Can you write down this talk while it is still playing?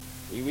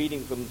Be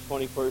reading from the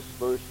 21st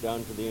verse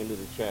down to the end of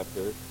the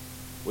chapter.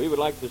 We would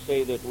like to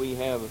say that we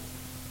have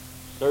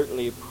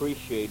certainly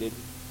appreciated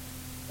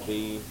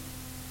the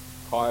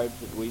cards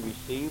that we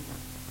received,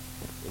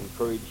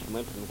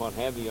 encouragement and what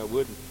have you. I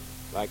would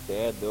like to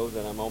add, though,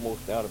 that I'm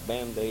almost out of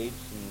Band-Aids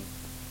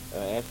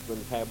and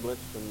aspirin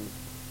tablets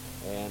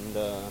and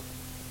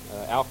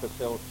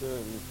Alka-Seltzer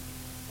and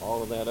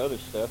all of that other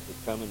stuff that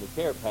come in the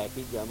care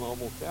package. I'm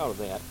almost out of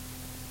that.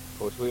 Of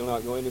course, we'll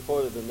not go any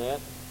further than that.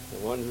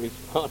 The ones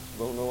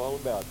responsible know all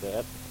about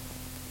that.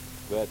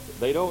 But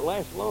they don't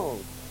last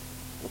long.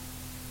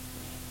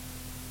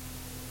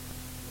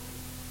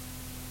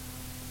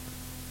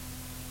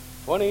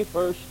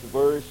 "21st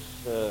verse,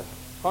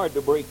 hard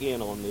to break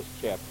in on this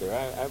chapter.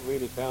 I've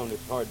really found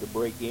it's hard to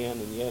break in,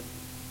 and yet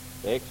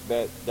to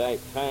expedite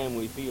time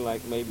we feel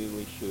like maybe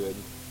we should.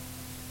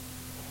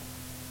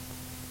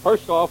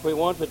 First off, we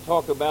want to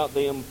talk about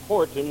the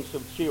importance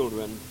of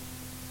children.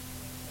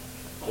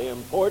 The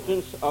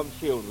importance of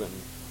children.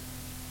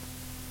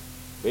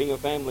 Being a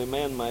family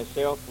man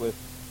myself with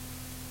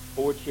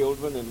 4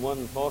 children and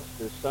 1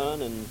 foster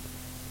son and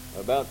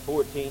about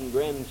 14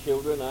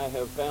 grandchildren, I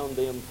have found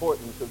the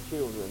importance of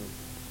children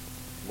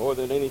more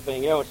than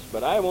anything else.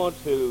 But I want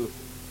to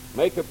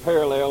make a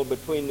parallel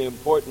between the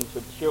importance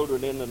of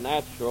children in the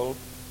natural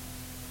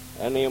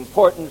and the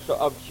importance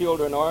of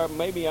children, or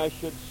maybe I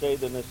should say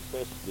the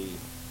necessity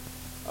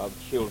of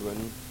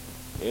children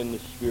in the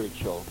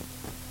spiritual.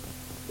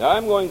 Now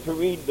I'm going to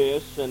read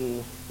this,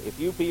 and if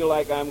you feel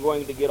like I'm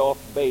going to get off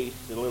base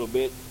a little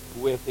bit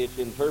with its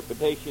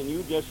interpretation,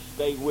 you just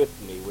stay with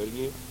me, will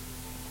you?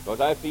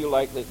 Because I feel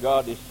like that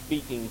God is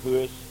speaking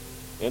to us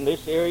in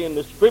this area, and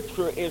the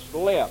Scripture is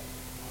left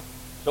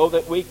so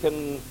that we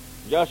can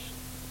just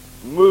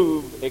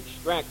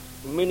extract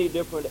many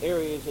different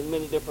areas and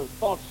many different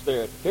thoughts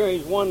there. It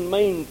carries one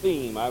main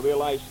theme, I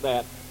realize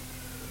that.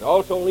 It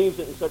also leaves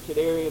it in such an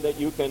area that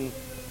you can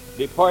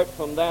depart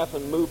from that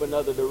and move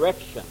another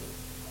direction,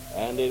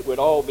 and it would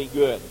all be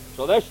good.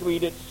 So let's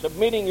read it.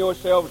 "Submitting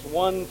yourselves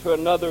one to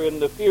another in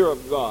the fear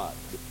of God.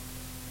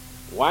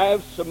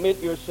 Wives,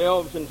 submit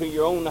yourselves unto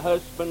your own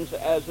husbands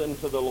as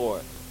unto the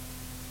Lord.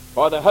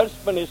 For the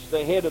husband is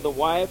the head of the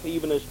wife,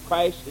 even as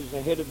Christ is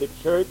the head of the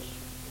church,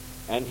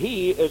 and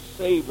he is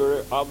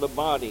Savior of the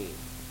body.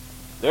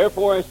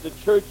 Therefore, as the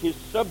church is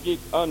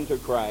subject unto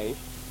Christ,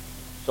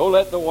 so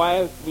let the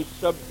wives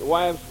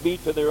be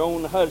to their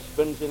own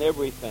husbands in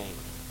everything.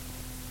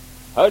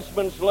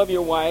 Husbands, love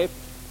your wives,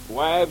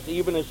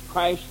 even as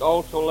Christ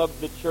also loved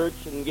the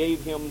church and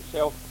gave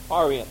himself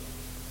for it,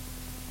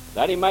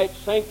 that he might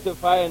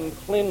sanctify and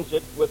cleanse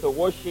it with the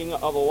washing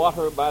of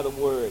water by the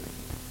word,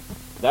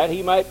 that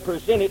he might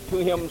present it to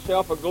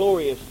himself a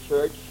glorious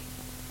church,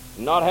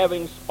 not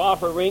having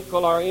spot or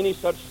wrinkle or any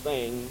such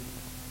thing,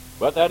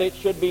 but that it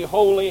should be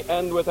holy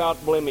and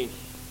without blemish.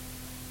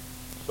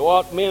 So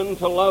ought men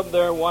to love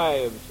their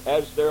wives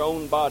as their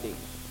own bodies.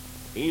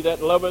 He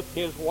that loveth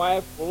his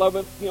wife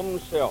loveth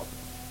himself.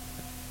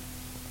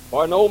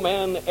 For no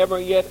man ever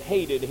yet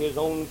hated his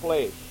own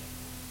flesh,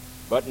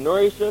 but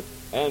nourisheth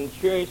and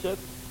cherisheth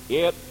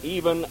it,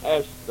 even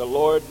as the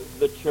Lord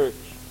the church.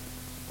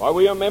 For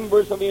we are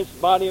members of his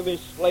body, of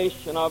his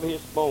flesh, and of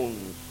his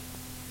bones.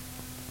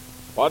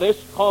 For this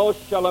cause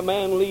shall a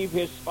man leave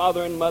his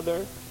father and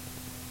mother,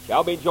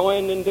 shall be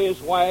joined unto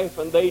his wife,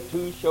 and they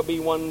two shall be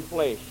one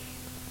flesh.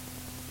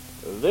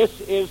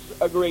 This is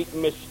a great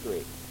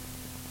mystery,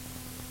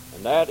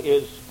 and that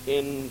is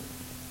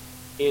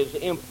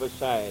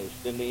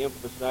emphasized in the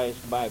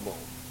emphasized Bible.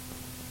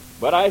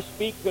 But I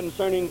speak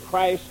concerning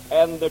Christ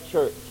and the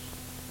church.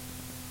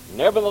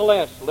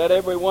 Nevertheless, let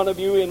every one of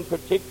you in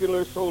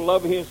particular so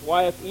love his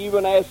wife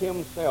even as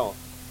himself.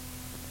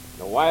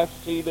 The wife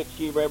see that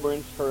she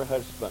reverence her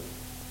husband."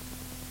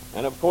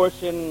 And of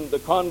course, in the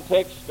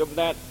context of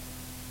that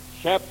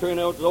chapter, you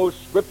know, those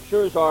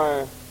scriptures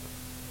are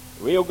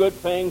real good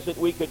things that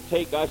we could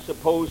take, I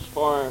suppose,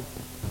 for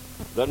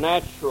the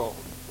natural.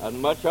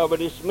 And much of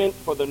it is meant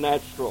for the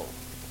natural.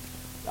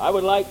 I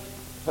would like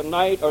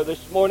tonight or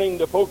this morning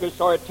to focus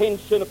our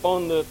attention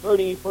upon the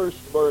 31st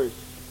verse.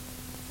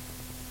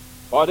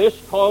 "For this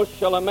cause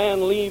shall a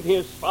man leave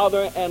his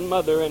father and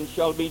mother, and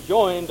shall be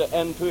joined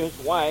unto his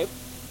wife."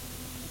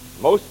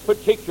 Most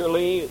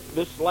particularly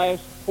this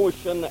last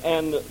portion,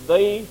 "and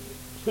they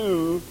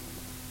two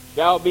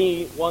shall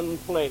be one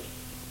flesh."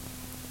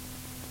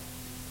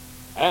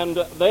 And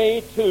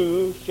they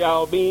two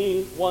shall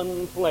be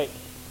one flesh.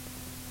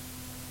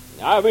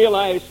 Now, I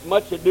realize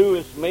much ado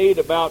is made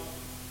about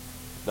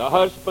the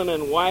husband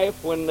and wife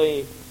when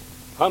they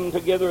come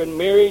together in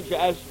marriage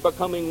as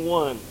becoming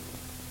one.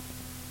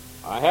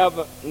 I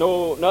have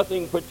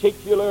nothing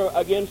particular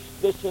against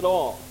this at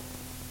all,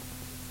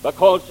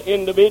 because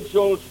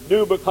individuals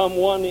do become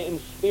one in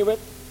spirit,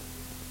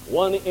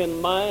 one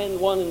in mind,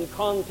 one in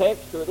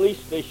context, or at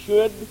least they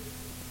should,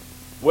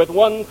 with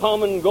one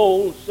common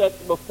goal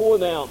set before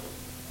them.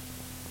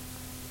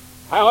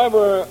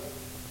 However,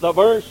 the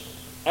verse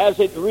as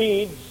it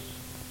reads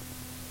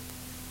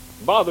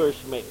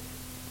bothers me.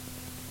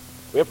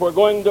 If we're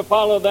going to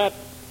follow that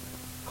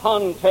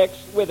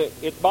context with it.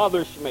 It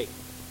bothers me.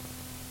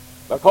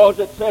 Because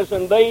it says,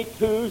 and they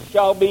two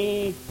shall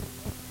be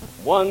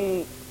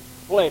one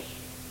flesh.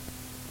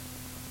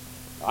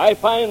 I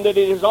find that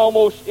it is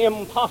almost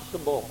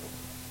impossible,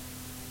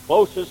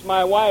 close as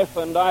my wife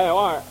and I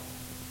are,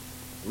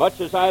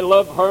 much as I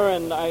love her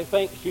and I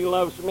think she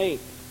loves me,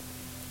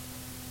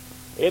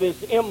 it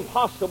is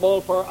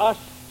impossible for us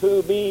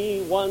to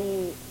be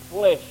one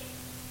flesh.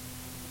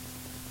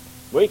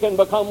 We can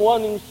become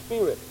one in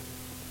spirit,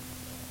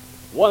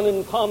 one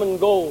in common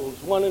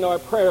goals, one in our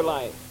prayer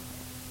life,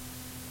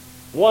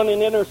 one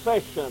in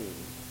intercession,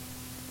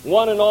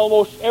 one in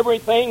almost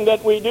everything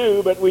that we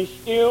do, but we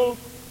still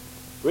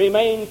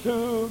remain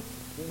two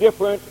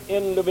different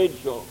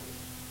individuals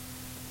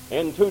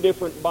in two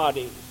different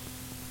bodies.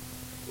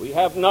 We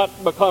have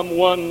not become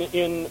one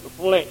in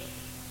flesh.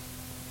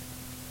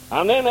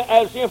 And then,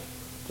 as if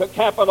to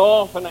cap it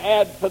off and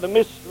add to the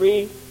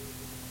mystery,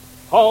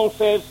 Paul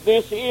says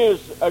this is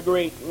a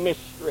great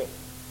mystery.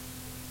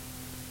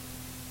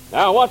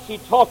 Now, what's he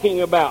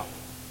talking about?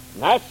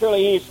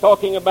 Naturally, he's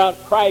talking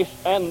about Christ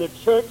and the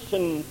church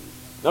and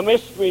the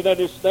mystery that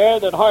is there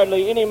that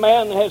hardly any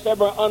man has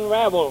ever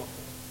unraveled.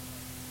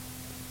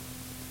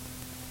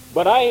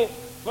 But I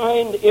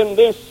find in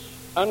this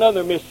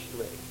another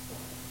mystery.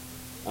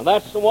 And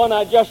that's the one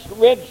I just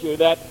read you,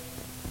 that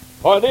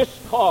for this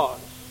cause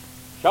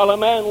shall a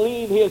man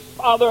leave his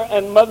father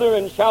and mother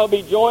and shall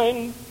be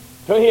joined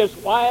to his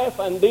wife,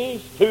 and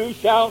these two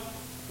shall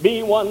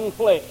be one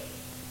flesh.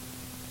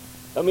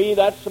 To me,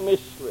 that's a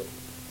mystery.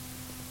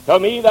 To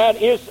me,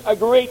 that is a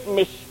great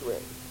mystery.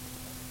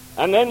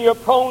 And then you're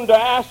prone to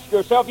ask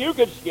yourself, you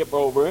could skip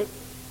over it.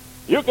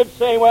 You could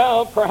say,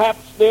 well, perhaps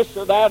this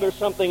or that or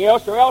something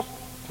else, or else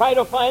try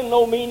to find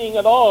no meaning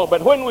at all.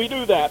 But when we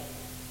do that,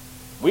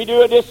 we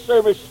do a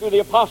disservice to the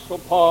Apostle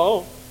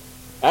Paul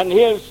and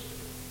his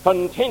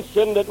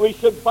contention that we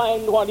should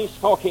find what he's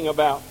talking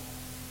about.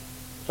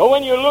 So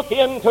when you look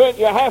into it,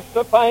 you have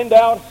to find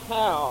out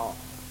how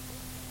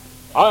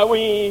are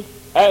we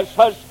as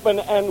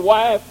husband and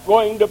wife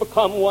going to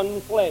become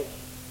one flesh?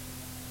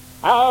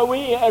 How are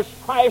we as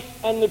Christ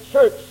and the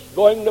church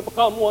going to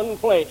become one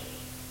flesh?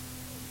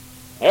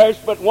 There's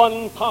but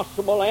one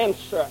possible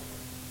answer,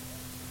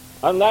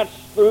 and that's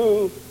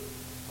through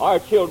our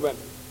children.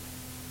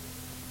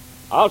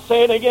 I'll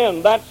say it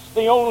again, that's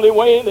the only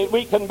way that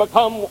we can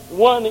become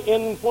one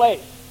in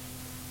flesh,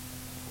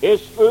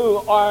 is through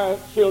our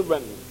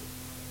children.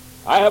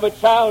 I have a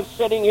child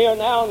sitting here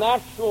now,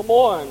 natural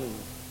born.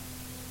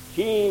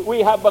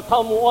 We have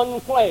become one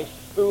flesh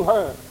through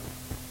her.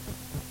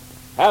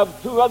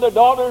 Have two other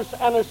daughters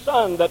and a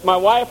son that my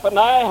wife and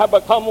I have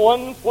become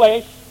one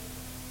flesh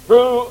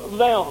through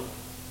them.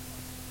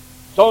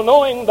 So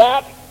knowing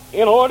that,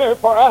 in order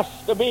for us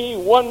to be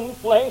one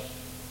flesh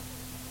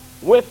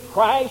with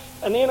Christ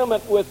and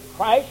intimate with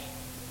Christ,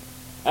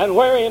 and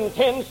where he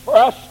intends for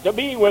us to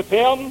be with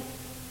him,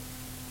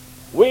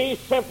 we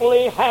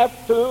simply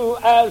have to,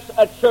 as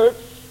a church,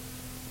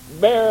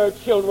 bear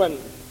children.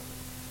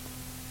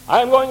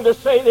 I'm going to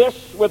say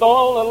this with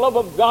all the love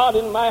of God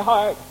in my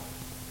heart.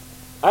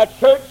 A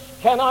church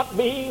cannot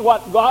be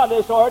what God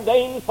has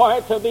ordained for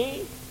it to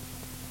be.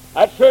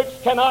 A church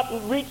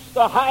cannot reach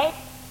the height.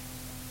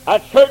 A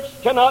church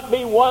cannot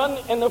be one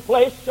in the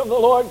flesh of the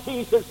Lord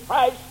Jesus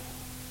Christ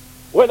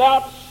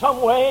without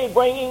some way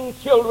bringing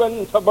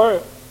children to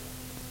birth.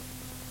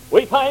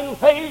 We find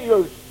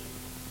failures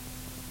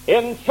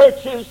in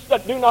churches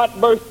that do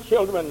not birth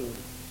children.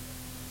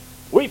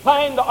 We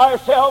find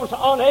ourselves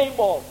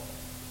unable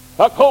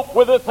to cope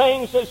with the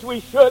things as we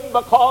should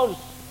because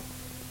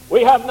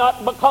we have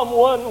not become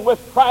one with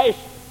Christ,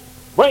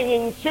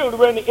 bringing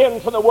children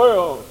into the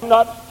world.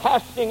 Not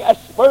casting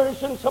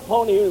aspersions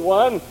upon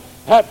anyone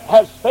that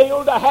has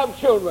failed to have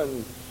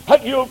children.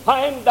 And you'll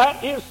find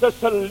that is the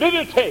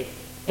solidity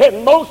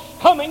in most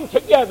coming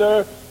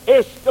together,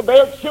 is to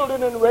bear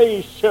children and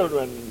raise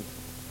children.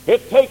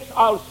 It takes,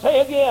 I'll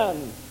say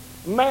again,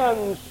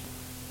 man's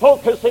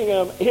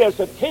focusing his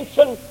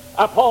attention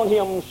upon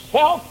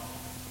himself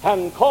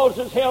and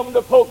causes him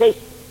to focus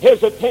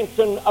his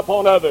attention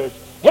upon others.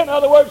 In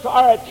other words,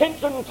 our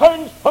attention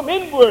turns from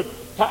inward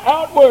to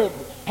outward,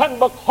 and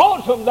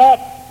because of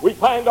that, we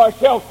find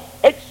ourselves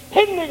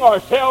expending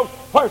ourselves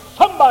for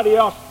somebody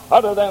else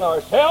other than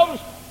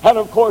ourselves. And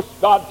of course,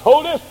 God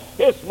told us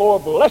it's more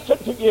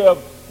blessed to give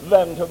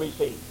than to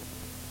receive.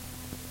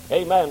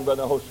 Amen,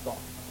 Brother Hostar.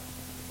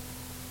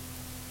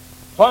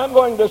 So I'm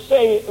going to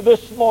say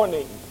this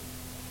morning,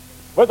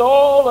 with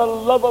all the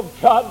love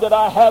of God that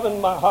I have in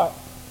my heart,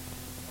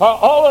 for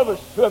all of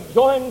us to have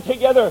joined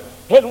together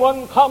in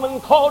one common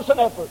cause and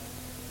effort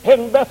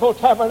in Bethel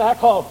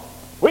Tabernacle,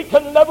 we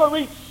can never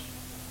reach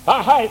the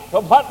height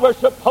of what we're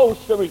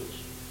supposed to reach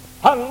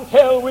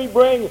until we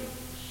bring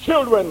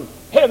children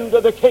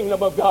into the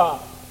kingdom of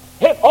God.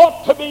 It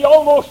ought to be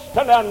almost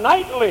a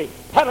nightly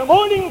and a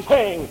morning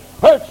thing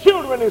where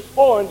children is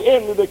born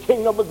into the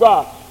kingdom of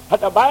God.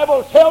 But the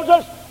Bible tells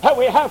us that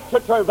we have to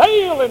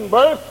travail in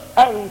birth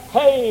and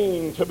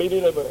pain to be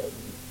delivered.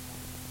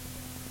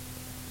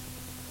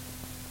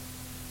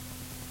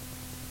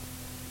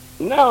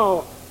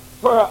 Now,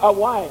 for a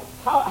wife,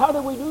 how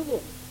do we do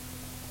this?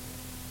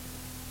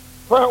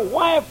 For a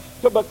wife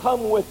to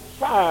become with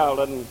child,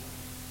 and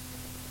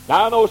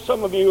now I know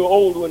some of you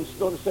old ones are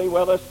going to say,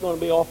 well, that's going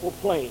to be awful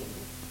plain.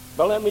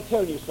 But let me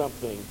tell you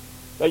something.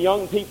 The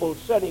young people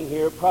sitting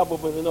here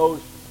probably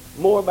knows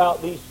more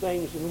about these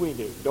things than we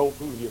do. Don't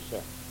fool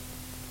yourself.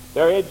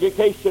 Their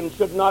education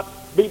should not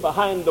be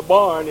behind the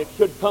barn. It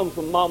should come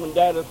from mom and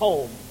dad at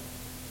home.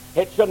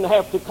 It shouldn't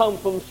have to come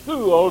from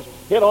schools.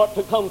 It ought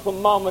to come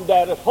from mom and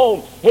dad at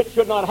home. It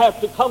should not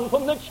have to come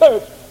from the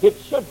church. It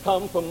should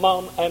come from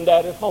mom and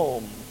dad at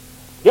home.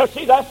 You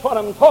see, that's what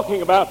I'm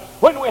talking about.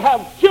 When we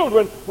have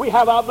children, we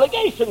have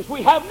obligations.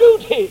 We have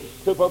duties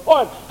to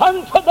perform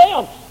unto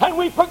them, and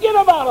we forget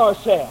about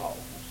ourselves.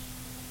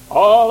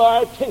 All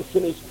our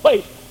attention is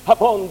placed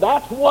upon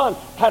that one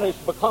that has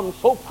become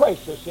so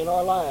precious in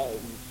our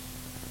lives.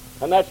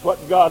 And that's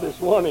what God is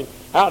wanting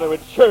out of a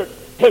church,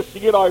 is to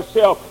get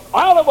ourselves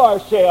out of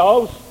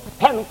ourselves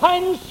and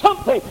find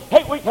something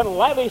that we can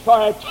lavish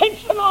our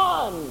attention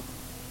on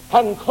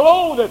and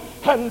clothe it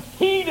and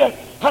feed it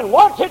and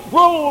watch it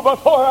grow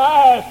before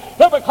our eyes.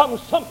 There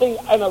becomes something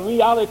and a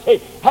reality,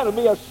 and it'll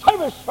be a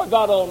service for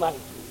God Almighty.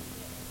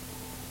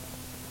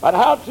 But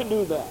how to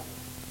do that?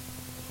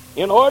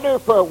 In order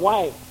for a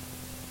wife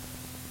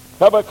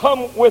to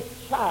become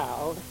with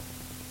child,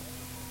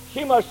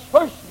 she must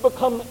first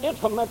become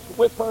intimate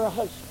with her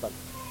husband.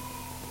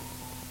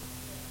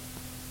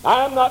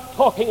 I'm not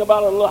talking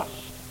about a lust.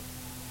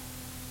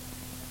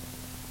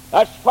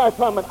 That's far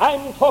from it.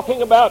 I'm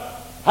talking about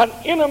an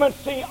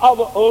intimacy of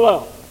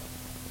love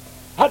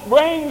that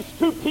brings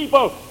two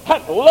people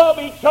that love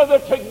each other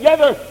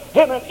together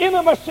in an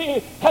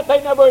intimacy that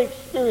they never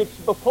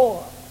experienced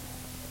before.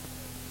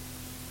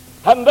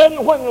 And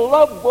then when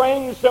love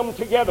brings them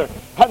together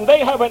and they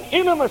have an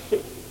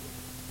intimacy,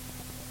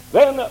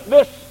 then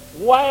this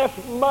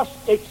wife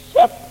must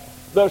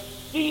accept the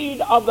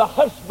seed of the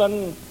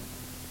husband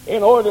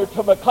in order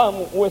to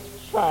become with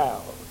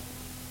child.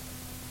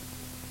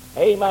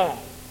 Amen.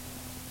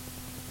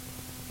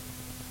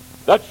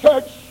 The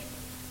church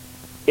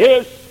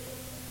is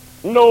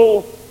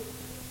no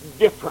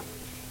different.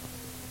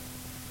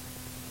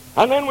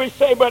 And then we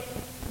say, but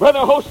Brother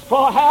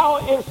Hostlaw,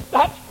 how is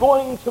that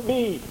going to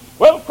be?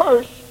 Well,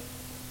 first,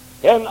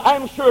 and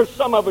I'm sure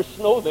some of us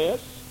know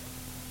this,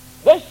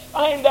 let's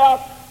find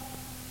out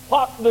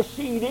what the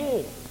seed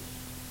is.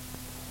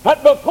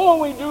 But before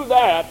we do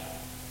that,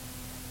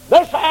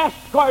 let's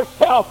ask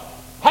ourselves,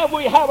 have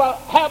we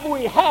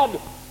had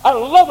a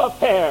love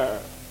affair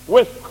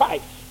with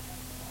Christ?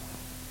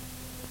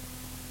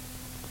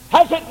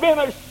 Has it been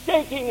a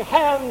shaking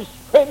hands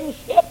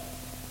friendship,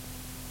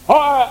 or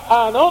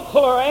an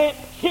uncle or aunt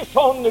kiss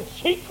on the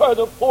cheek or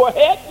the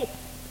forehead?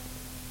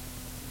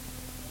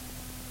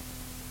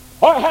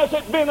 Or has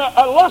it been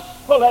a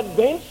lustful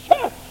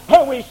adventure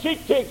where we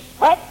seek to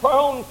extract our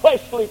own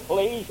fleshly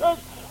pleasures?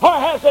 Or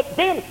has it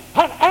been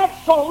an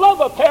actual love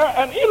affair,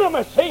 an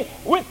intimacy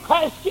with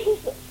Christ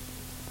Jesus?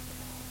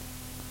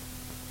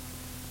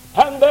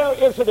 And there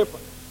is a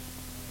difference.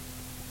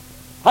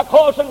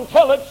 Because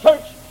until a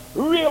church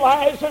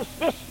realizes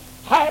this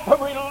type of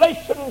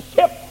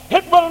relationship,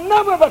 it will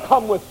never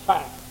become with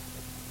child.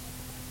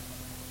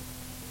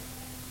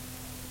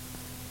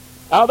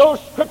 Now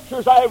those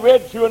scriptures I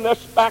read you, and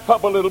let's back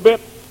up a little bit,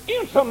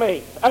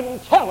 intimate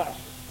and tell us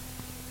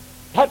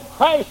that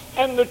Christ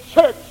and the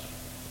church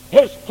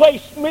is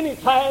placed many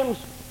times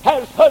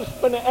as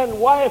husband and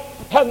wife,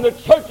 and the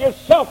church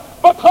itself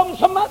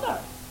becomes a mother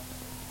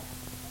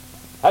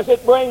as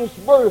it brings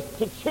birth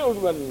to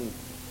children.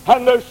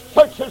 And there's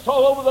churches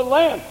all over the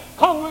land,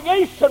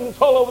 congregations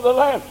all over the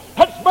land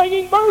that's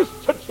bringing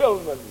birth to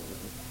children.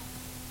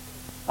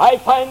 I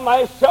find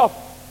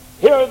myself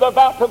here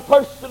about the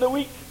first of the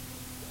week,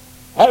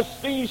 as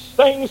these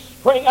things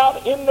spring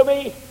out into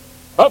me,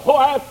 before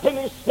I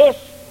finish this,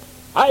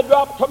 I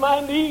drop to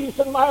my knees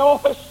in my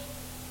office,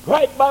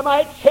 right by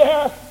my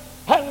chair,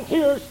 and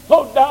tears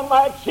flowed down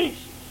my cheeks.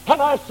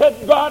 And I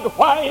said, God,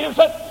 why is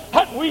it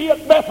that we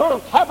at Bethel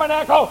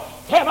Tabernacle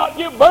cannot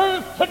give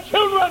birth to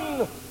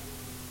children?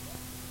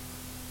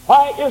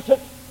 Why is it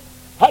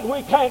that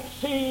we can't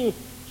see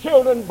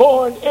children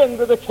born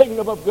into the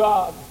kingdom of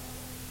God?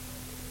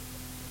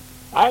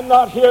 I'm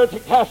not here to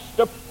cast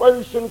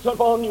aspersions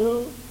upon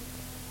you.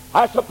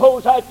 I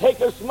suppose I take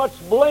as much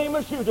blame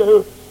as you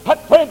do. But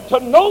friend, to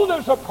know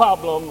there's a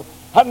problem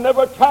and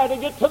never try to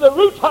get to the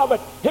root of it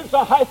is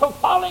a height of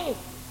folly.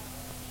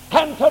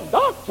 And to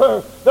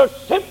doctor the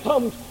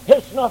symptoms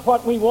is not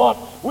what we want.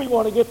 We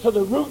want to get to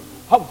the root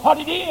of what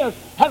it is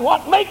and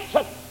what makes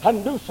it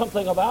and do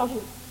something about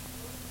it.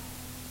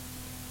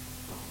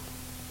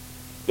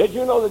 Did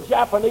you know the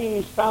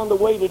Japanese found a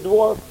way to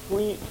dwarf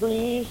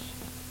trees?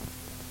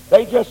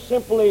 They just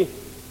simply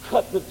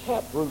cut the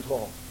taproot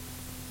off.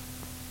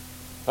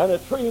 And a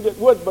tree that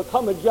would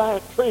become a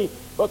giant tree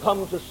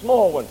becomes a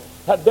small one.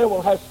 The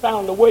devil has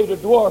found a way to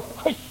dwarf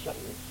Christians.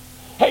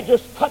 They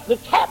just cut the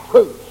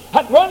taproot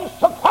and runs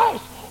to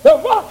Christ, the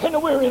rock in the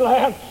weary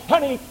land,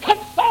 and he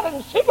cuts that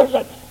and severs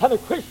it, and the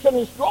Christian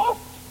is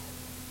dwarfed.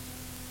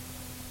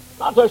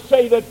 not to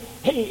say that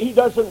he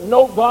doesn't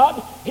know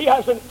God. He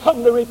hasn't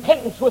come to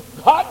repentance with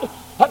God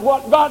at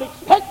what God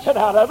expected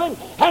out of him,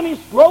 and his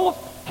growth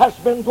has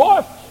been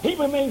dwarfed. He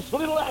remains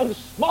little and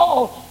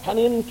small and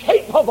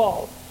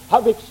incapable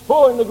of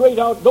exploring the great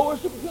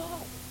outdoors of God.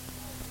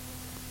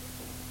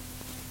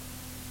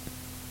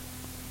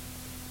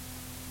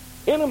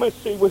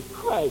 Intimacy with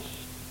Christ,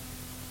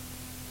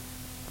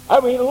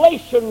 a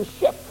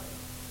relationship.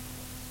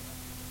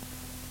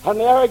 And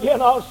there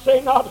again I'll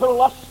say, not a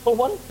lustful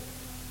one,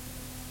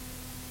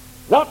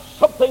 not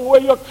something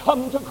where you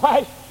come to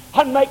Christ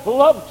and make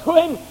love to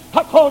him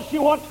because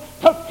you want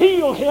to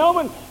feel him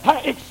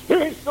and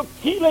experience the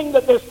feeling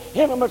that this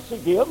intimacy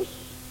gives.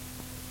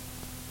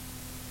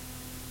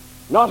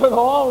 Not at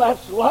all.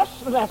 That's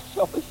lust and that's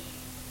selfish.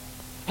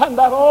 And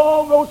that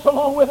all goes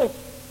along with it.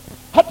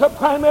 But the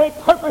primary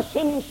purpose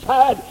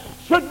inside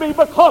should be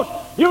because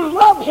you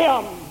love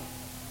him,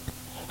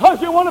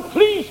 because you want to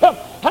please him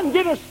and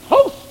get as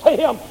close to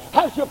him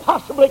as you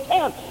possibly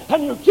can,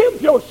 and you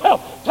give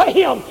yourself to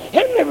him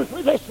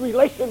in this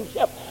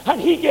relationship,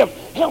 and he gives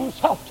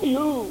himself to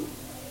you.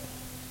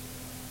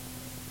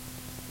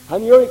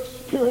 And you're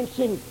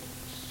experiencing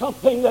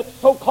something that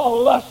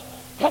so-called lust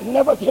can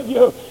never give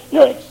you.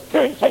 You're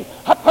experiencing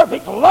a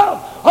perfect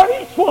love, or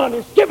each one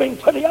is giving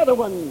to the other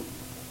one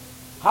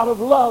out of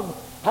love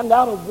and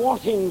out of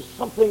wanting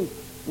something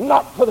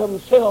not for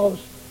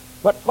themselves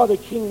but for the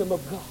kingdom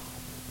of God.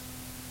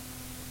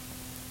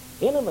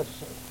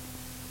 Intimacy,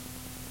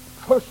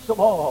 first of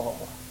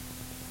all.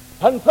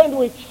 And friend,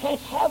 we can't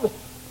have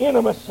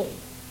intimacy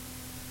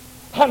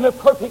and the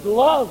perfect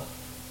love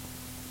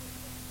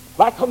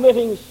by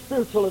committing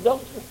spiritual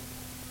adultery.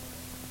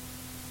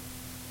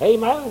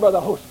 Amen, Brother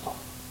Hostall.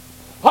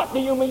 What do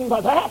you mean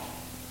by that?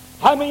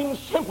 I mean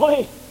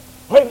simply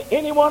when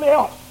anyone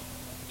else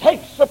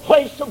takes the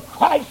place of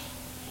Christ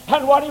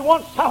and what he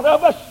wants out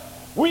of us,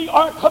 we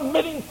are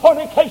committing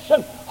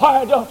fornication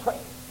or adultery.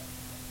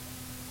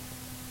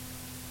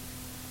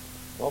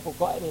 Awful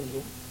quiet in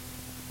here.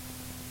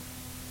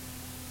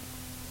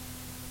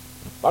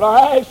 But our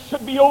eyes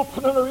should be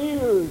open and our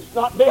ears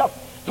not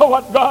deaf to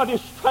what God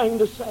is trying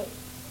to say.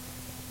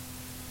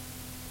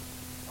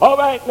 All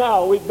right,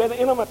 now we've been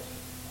intimate.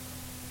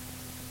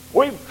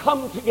 We've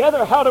come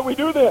together. How do we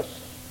do this?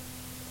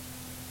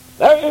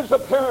 There is a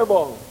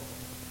parable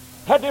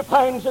that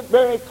defines it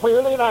very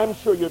clearly, and I'm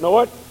sure you know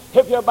it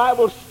if you're a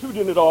Bible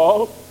student at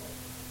all.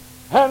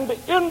 And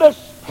in this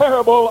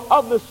parable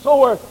of the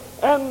sower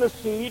and the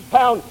seed,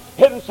 found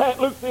in St.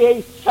 Luke the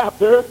 8th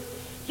chapter,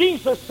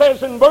 Jesus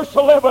says in verse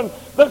 11,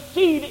 the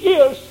seed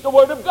is the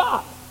Word of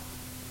God.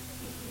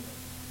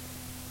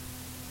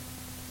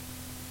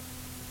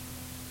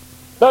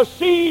 The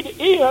seed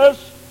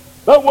is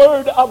the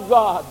Word of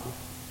God.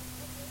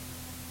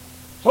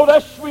 So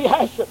let's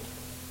rehash it.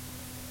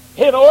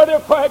 In order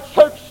for a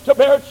church to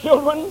bear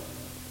children,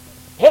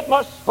 it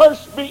must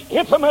first be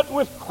intimate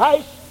with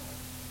Christ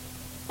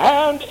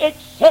and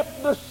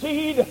accept the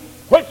seed,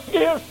 which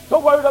is the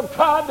Word of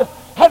God,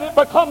 and it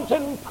becomes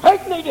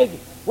impregnated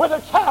with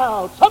a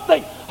child,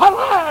 something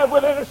alive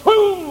within its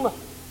womb.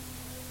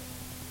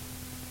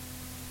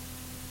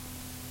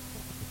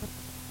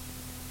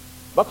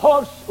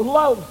 Because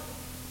love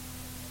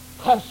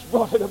has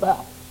brought it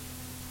about.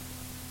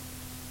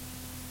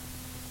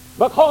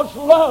 Because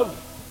love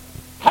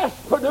has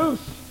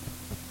produced.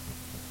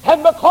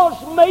 And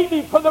because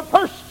maybe for the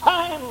first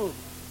time,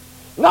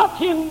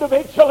 not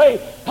individually,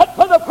 but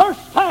for the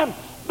first time,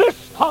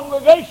 this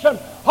congregation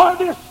or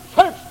this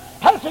church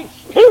has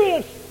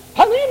experienced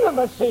an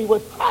intimacy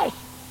with Christ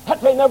that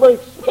they never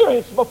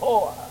experienced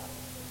before.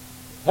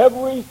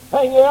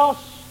 Everything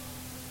else,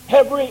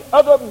 every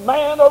other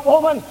man or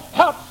woman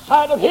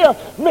outside of here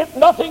meant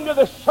nothing to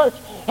this church.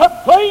 The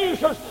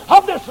pleasures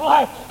of this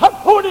life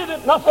afforded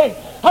it nothing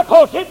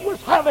because it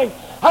was having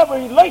a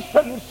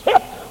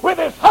relationship with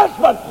his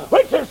husband,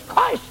 which is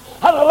Christ,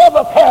 and a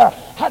love affair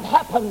had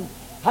happened,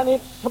 and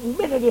it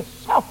submitted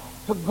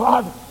itself to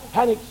God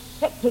and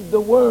accepted the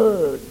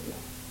Word.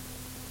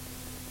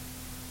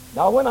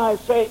 Now when I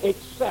say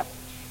accept,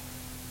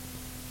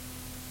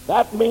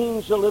 that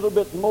means a little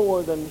bit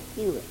more than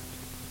hear it.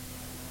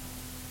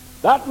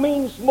 That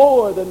means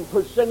more than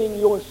presenting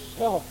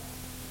yourself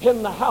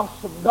in the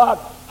house of God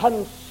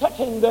and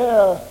sitting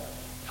there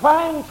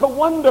trying to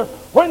wonder,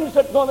 when's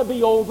it going to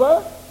be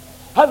over?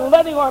 And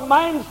letting our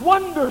minds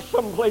wander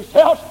someplace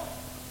else.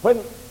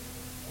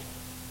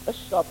 Let's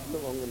stop here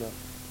long enough.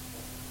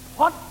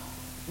 What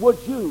would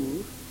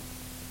you,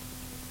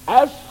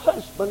 as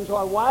husbands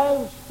or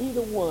wives,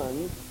 either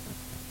one,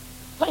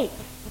 think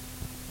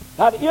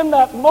that in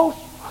that most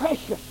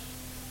precious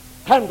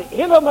and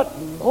intimate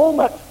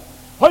moment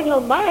when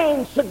your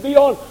mind should be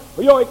on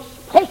your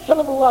expression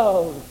of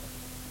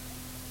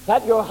love,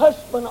 that your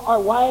husband or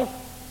wife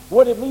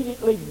would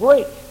immediately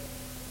break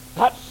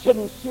that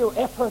sincere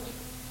effort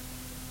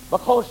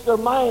because their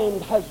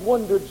mind has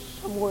wandered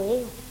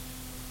somewhere else?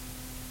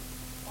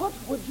 What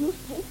would you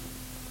think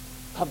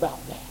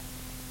about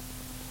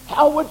that?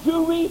 How would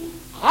you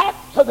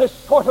react to this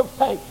sort of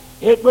thing?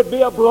 It would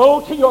be a blow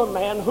to your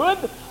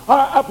manhood,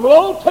 or a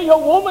blow to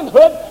your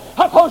womanhood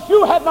because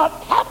you have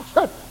not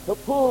captured the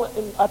full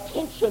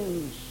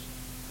attentions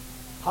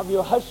of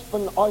your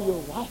husband or your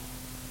wife.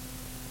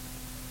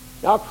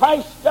 Now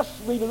Christ just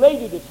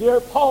related it here,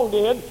 Paul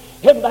did,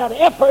 in that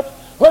effort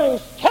where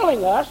he's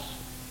telling us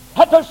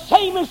that the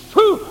same is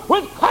true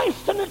with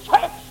Christ in the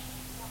church.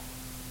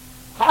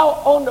 How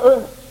on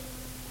earth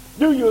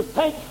do you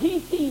think he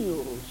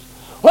feels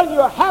when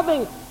you're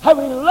having a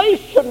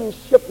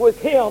relationship with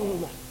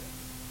him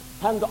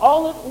and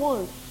all at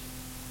once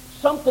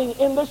something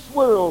in this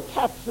world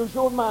captures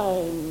your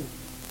mind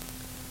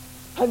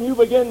and you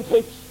begin to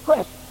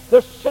express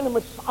the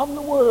sentiments of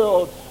the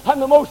world,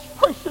 and the most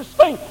precious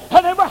thing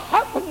that ever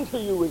happened to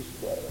you is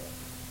dead?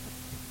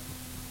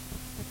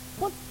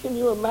 What can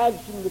you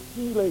imagine the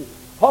feeling?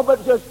 Oh,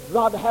 but does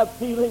God have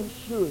feelings?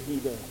 Sure he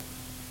does.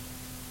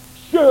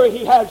 Sure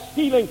he has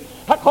feelings,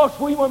 because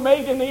we were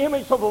made in the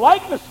image of the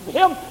likeness of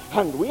him,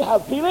 and we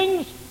have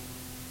feelings.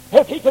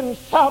 If he can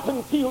shout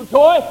and feel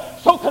joy,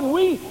 so can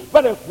we.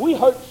 But if we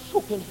hurt, so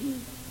can he.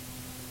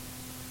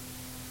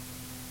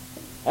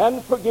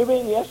 And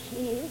forgiving, yes,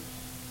 he is.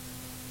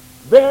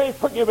 Very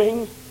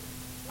forgiving.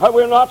 But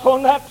we're not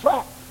on that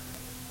track.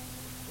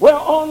 We're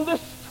on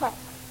this track.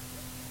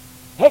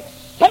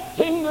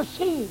 Accepting the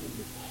seed.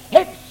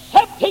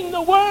 Accepting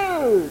the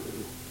word.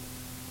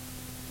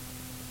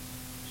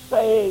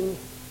 Saying,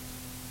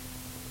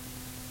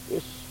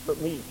 it's for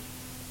me.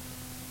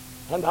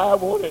 And I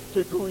want it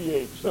to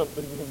create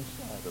something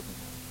inside of me.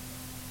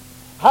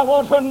 I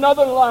want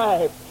another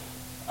life.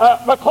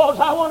 Because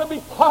I want to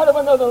be part of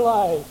another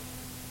life.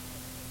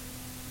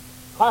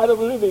 Tired of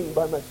living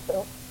by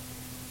myself.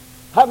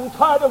 I'm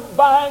tired of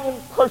buying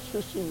and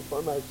purchasing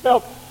for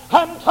myself.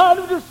 I'm tired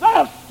of just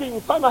asking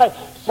for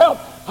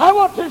myself. I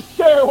want to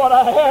share what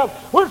I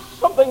have with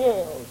something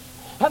else.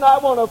 And I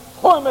want to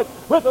form it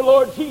with the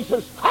Lord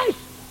Jesus Christ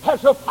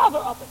as the Father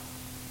of it.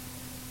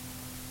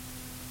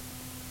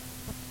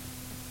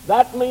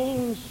 That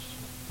means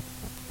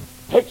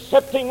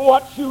accepting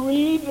what you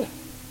read,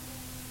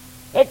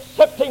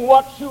 accepting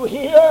what you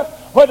hear,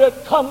 whether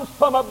it comes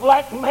from a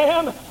black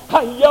man,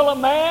 a yellow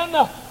man,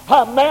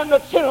 a man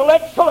that's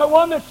intellectual, or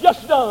one that's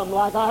just dumb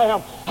like I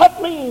am.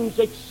 That means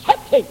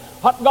accepting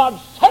what God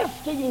says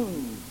to you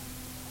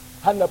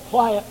and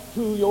apply it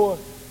to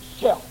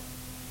yourself.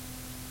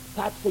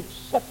 That's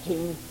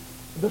accepting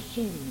the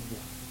seed.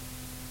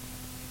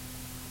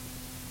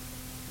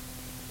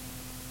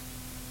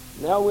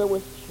 Now we're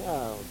with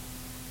child.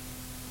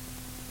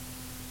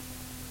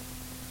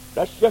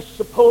 Let's just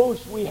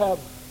suppose we have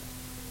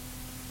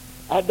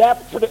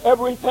adapted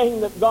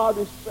everything that God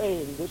is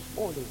saying this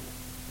morning.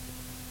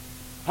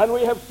 And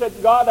we have said,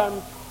 God,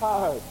 I'm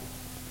tired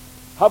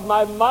of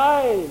my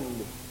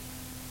mind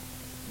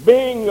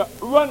being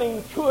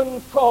running to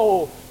and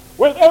fro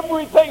with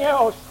everything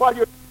else while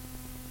you're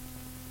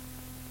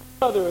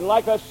other. And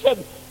like I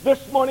said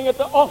this morning at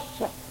the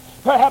offset,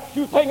 perhaps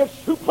you think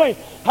it's too plain.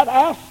 I'd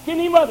ask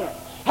any mother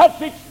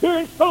has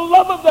experienced the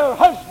love of their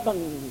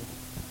husband,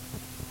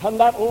 and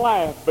that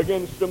life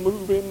begins to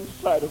move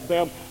inside of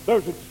them.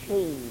 There's a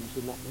change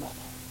in that mother.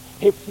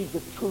 If she's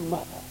a true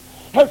mother,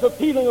 there's a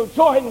feeling of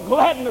joy and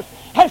gladness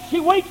as she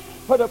waits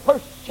for the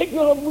first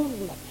signal of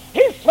movement.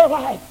 It's her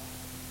life.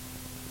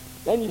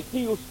 Then you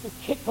feel the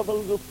kick of a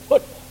little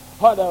foot,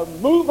 or the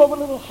move of a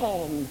little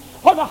hand,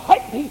 or the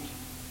heartbeat.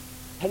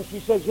 And she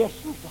says, yes,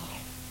 there's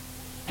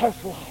life.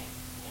 There's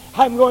life.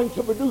 I'm going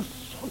to produce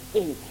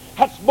something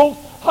that's both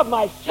of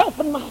myself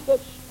and my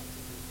husband.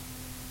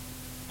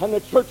 And the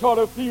church ought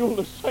to feel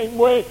the same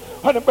way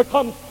when it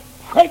becomes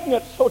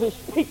pregnant, so to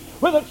speak,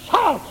 with a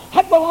child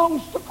that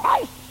belongs to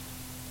Christ.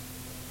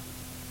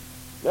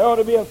 There ought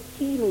to be a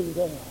feeling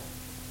there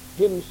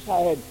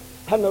inside.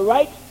 And the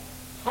right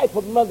type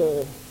of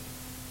mother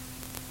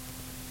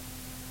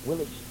will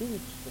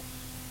experience this.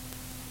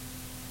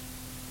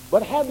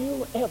 But have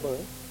you ever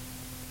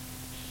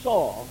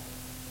saw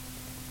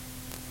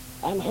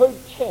and heard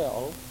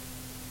tell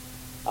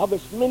of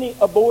as many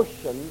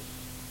abortions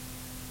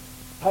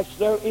as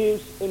there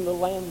is in the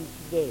land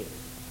today?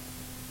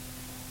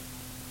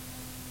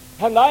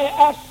 And I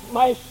ask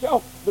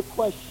myself the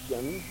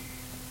question,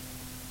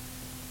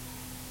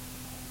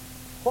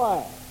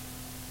 why?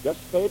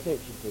 Just pay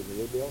attention to me,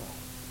 you'll be all right.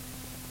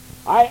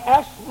 I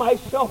ask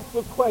myself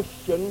the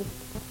question,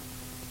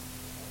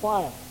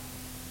 why?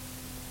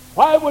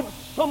 Why would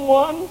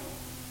someone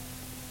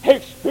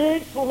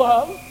experience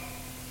love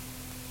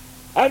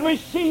and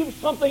receive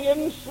something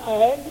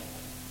inside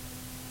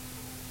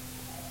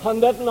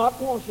and then not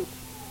want it?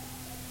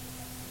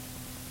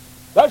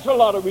 There's a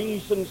lot of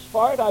reasons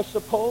for it, I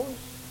suppose.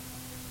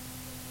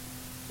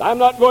 I'm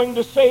not going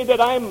to say that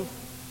I'm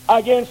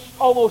against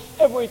almost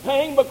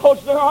everything,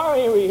 because there are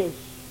areas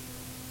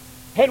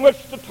in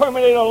which to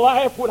terminate a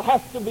life would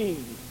have to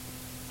be,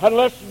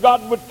 unless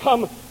God would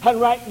come and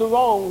right the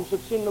wrongs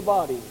that's in the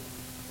body.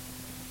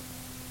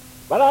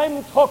 But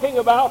I'm talking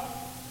about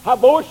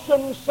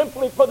abortion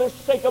simply for the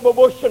sake of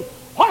abortion.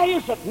 Why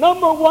is it?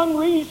 Number one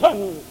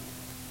reason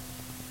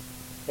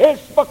is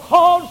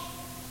because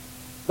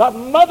The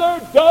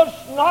mother does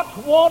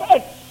not want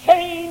a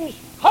change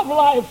of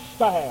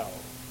lifestyle.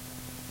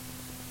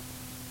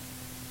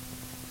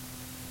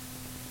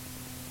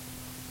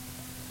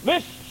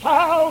 This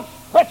child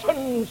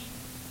threatens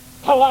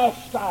the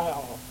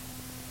lifestyle.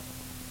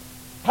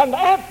 And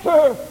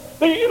after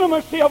the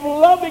intimacy of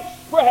love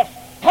expressed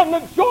and the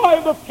joy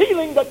of the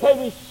feeling that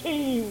they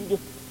received,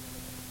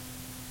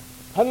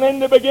 and then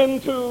they begin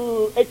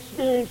to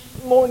experience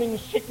morning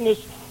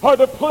sickness, or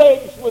the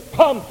plagues would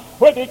come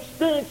with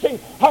experiencing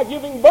or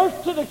giving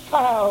birth to the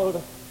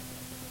child.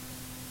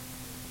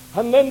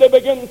 And then they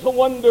begin to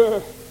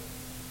wonder,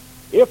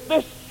 if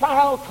this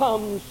child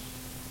comes,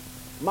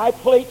 my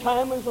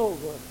playtime is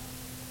over.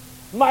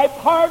 My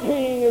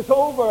partying is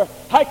over.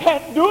 I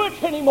can't do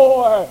it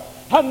anymore.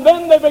 And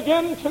then they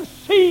begin to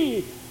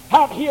see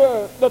out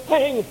here the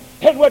thing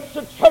in which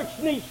the church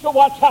needs to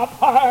watch out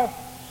for.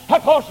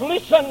 Because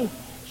listen,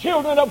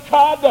 children of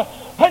God,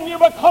 when you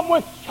become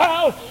with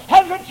child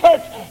as a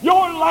church,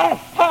 your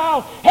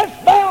lifestyle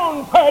is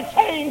bound for a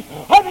change,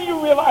 whether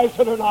you realize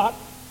it or not.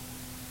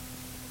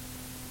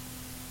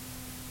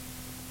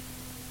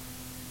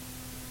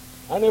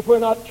 And if we're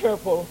not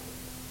careful,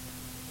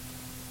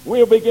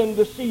 we'll begin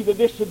to see the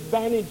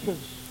disadvantages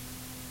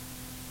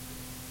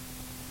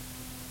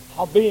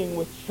of being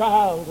with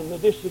child and the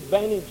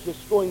disadvantage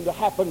that's going to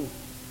happen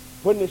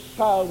when this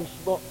child is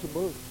brought to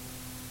birth.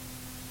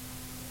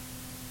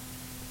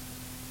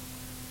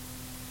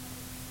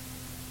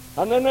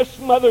 And then this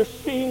mother,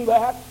 seeing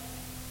that,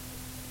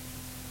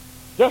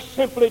 just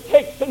simply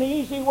takes an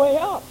easy way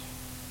out.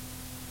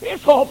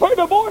 It's offered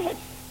abortion.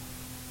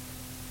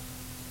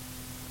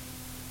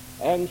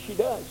 And she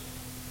does.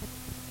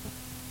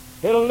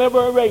 It'll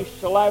never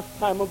erase a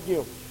lifetime of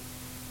guilt.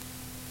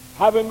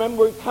 I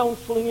remember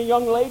counseling a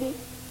young lady.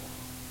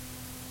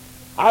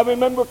 I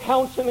remember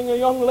counseling a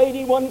young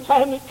lady one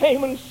time that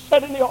came and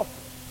sat in the office.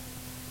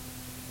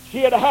 She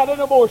had had an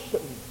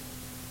abortion.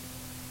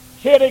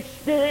 She had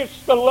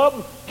experienced the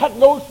love that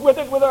goes with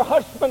it with her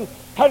husband,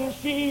 and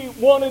she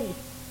wanted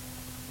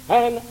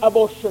an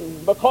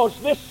abortion because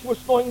this was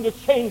going to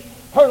change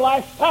her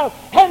lifestyle,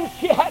 and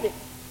she had it.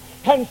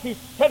 And she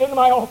sat in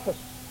my office,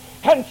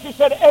 and she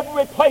said,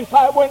 every place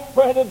I went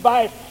for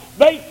advice,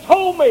 they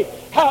told me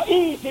how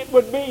easy it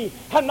would be,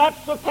 and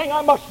that's the thing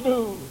I must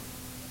do.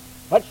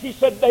 But she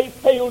said they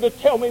failed to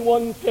tell me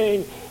one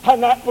thing,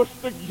 and that was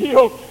the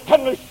guilt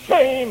and the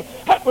shame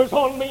that was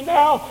on me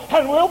now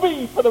and will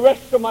be for the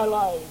rest of my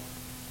life.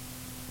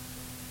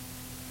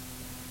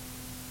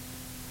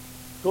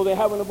 So they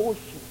have an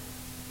abortion.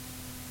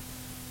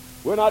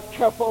 We're not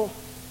careful.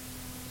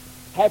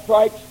 After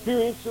our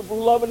experience of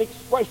love and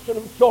expression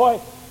of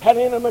joy and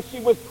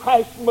intimacy with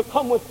Christ and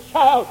become with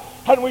child,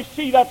 and we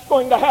see that's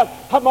going to have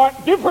a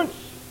marked difference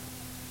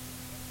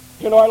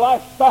in our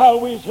lifestyle,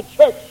 we as a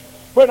church,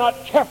 we're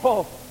not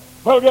careful.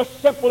 We'll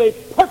just simply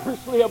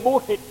purposely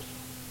abort it.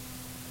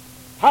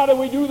 How do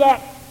we do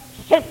that?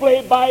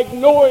 Simply by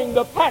ignoring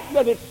the fact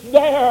that it's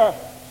there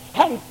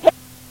and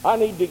I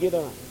need to get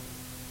on.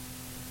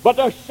 But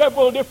there's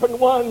several different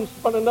ones,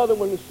 but another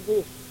one is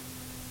this.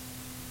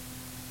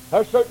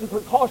 There are certain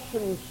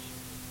precautions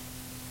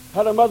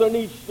that a mother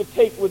needs to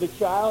take with a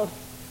child.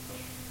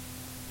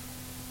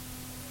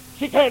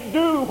 She can't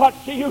do what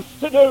she used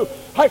to do.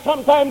 I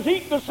sometimes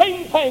eat the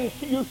same things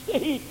she used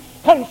to eat,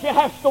 and she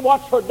has to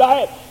watch her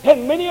diet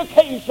in many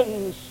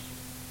occasions.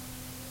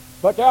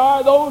 But there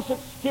are those that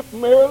skip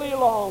merrily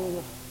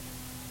along,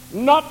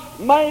 not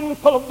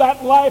mindful of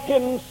that life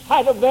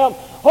inside of them,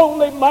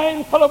 only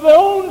mindful of their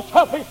own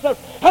selfishness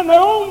and their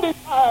own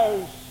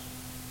desires.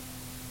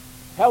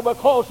 How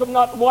because of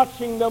not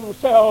watching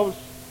themselves,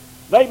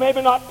 they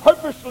maybe not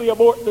purposely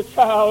abort the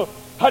child,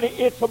 but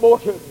it's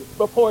aborted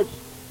before it's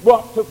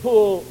brought to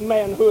full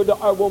manhood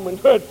or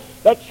womanhood.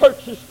 The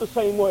church is the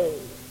same way.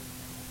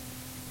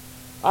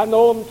 I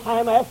know them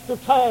time after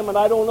time, and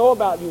I don't know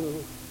about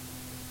you,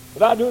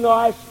 but I do know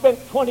I spent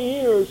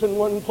 20 years in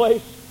one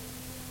place,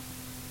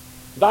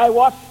 and I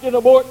watched it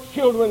abort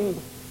children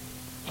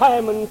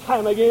time and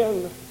time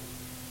again.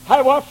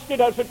 I watched it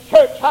as a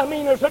church,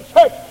 as a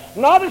church,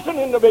 not as an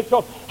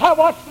individual. I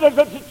watched it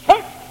as a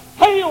church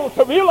fail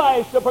to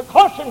realize the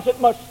precautions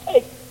it must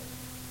take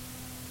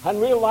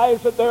and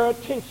realize that their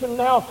attention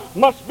now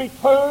must be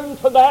turned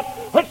to that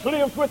which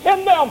lives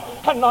within them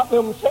and not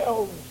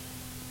themselves.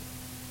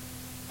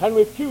 And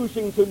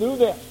refusing to do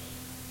this,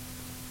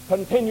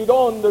 continued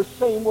on the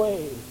same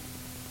way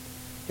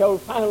till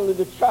finally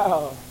the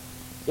child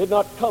did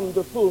not come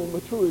to full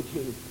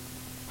maturity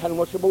and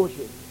was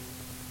aborted.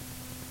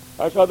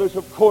 There's others,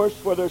 of course,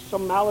 where there's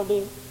some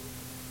malady,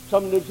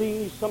 some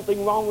disease,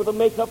 something wrong with the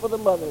makeup of the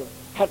mother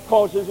that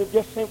causes it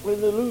just simply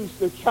to lose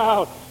their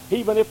child,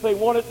 even if they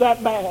want it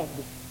that bad.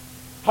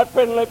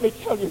 Friend, let me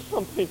tell you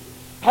something.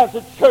 As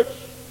a church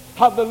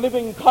of the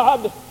living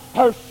God,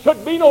 there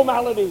should be no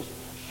maladies,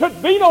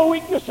 should be no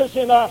weaknesses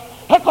in us,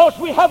 because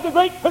we have the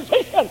great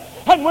position.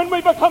 And when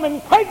we become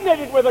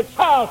impregnated with a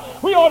child,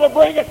 we ought to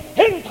bring it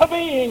into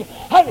being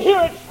and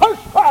hear its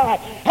first cry,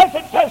 as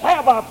it says,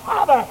 Abba,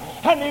 Father,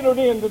 and enter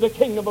into the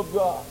kingdom of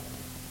God.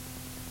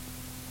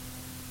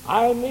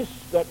 I miss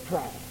that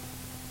cry.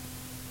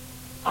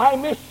 I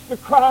miss the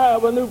cry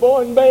of a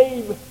newborn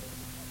babe.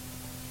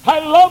 I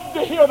love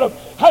to hear them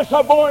as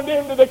they're born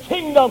into the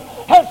kingdom,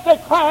 as they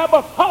cry,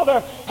 Abba,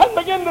 Father, and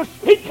begin to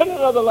speak in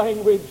another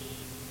language.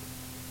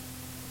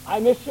 I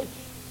miss it.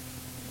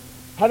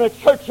 And the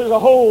church as a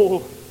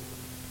whole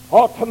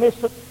ought to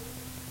miss it.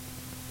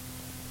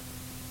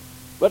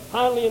 But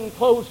finally, in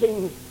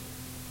closing,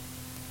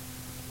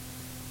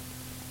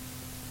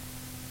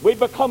 we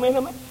become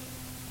intimate.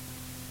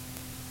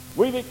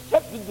 We've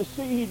accepted the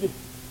seed,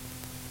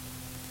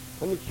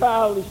 and the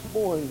child is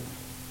born.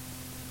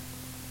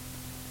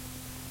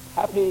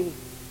 Happy,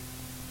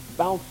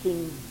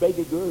 bouncing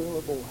baby girl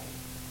or boy.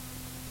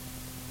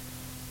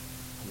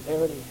 And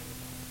there it is,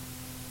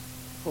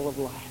 full of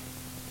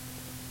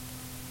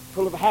life,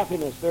 full of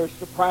happiness. There's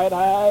the proud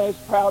eyes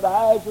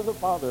of the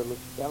father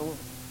looks down.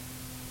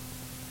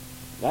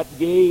 That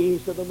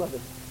gaze of the mother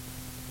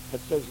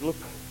that says, look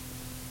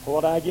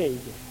what I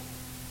gave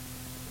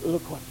you.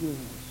 Look what yours.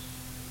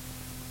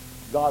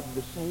 God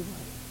the same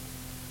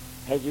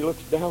way, as he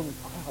looks down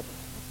proudly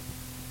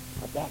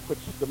at that which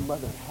the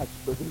mother has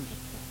produced.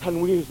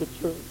 And we as the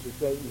church are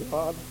saying,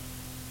 God,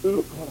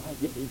 look what I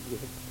gave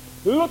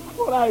you. Look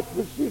what I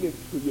presented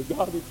to you.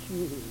 God, it's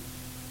yours.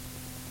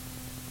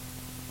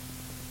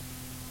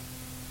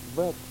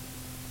 But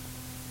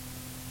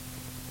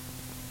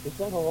is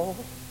that all?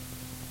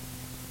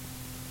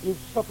 You've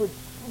suffered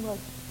so much,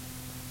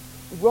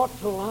 brought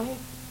to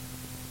life,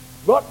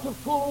 brought to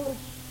fullness,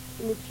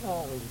 and the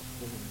child is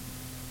born.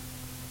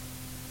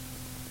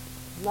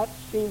 And that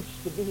seems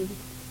to be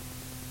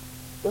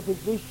the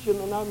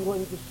position, and I'm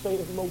going to say,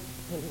 of most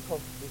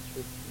Pentecostal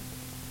churches.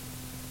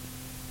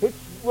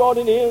 It's brought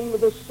it in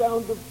with the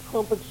sound of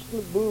trumpets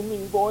and the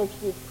booming voice,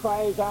 and it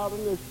cries out,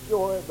 and there's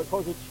joy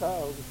because a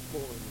child is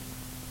born.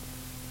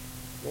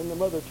 Then the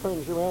mother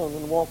turns around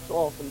and walks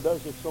off and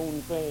does its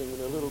own thing, and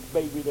the little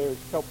baby there is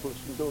helpless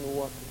and don't know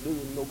what to do,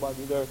 and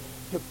nobody there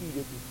to feed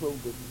it and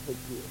clothe it and take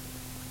care of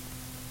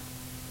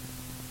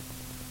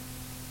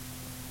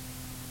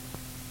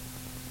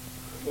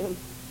it. And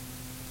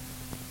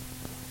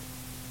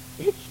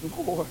it's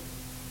more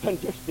than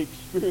just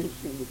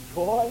experiencing the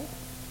joy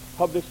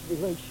of this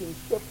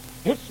relationship.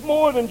 It's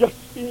more than just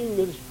seeing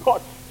that it's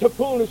brought to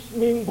fullness and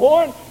being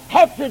born.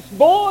 After it's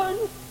born,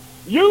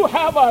 you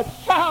have a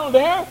child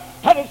there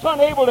and it's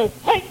unable to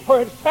think for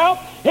itself.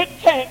 It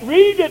can't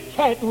read, it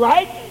can't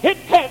write, it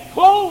can't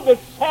clothe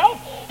itself.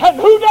 And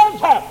who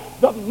does that?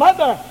 The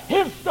mother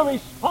is the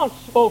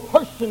responsible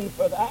person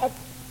for that.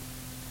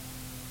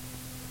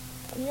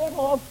 And yet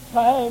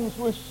oftentimes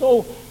we're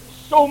so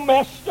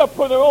messed up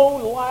with our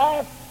own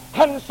life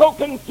and so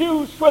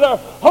confused with our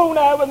own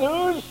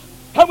avenues,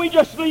 and we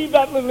just leave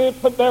that little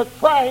infant there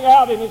crying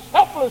out in its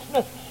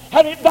helplessness,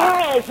 and it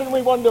dies, and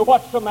we wonder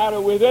what's the matter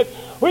with it.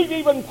 We've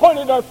even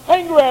pointed our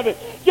finger at it.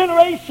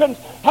 Generations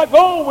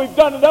ago, we've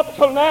done it up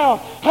till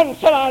now, and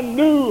said, I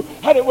knew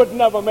that it would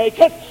never make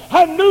it.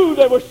 I knew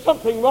there was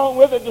something wrong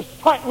with it to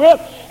start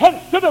with,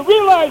 instead of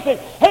realizing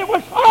it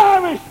was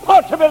our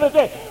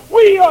responsibility.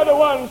 We are the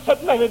ones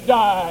that let it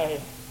die.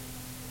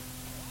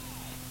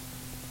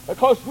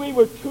 Because we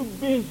were too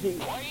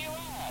busy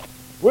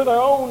with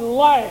our own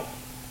life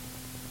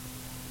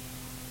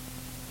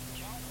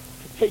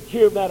to take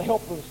care of that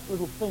helpless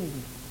little thing.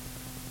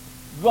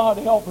 God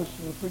help us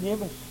and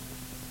forgive us.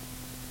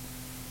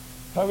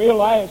 I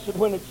realize that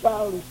when a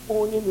child is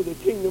born into the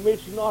kingdom,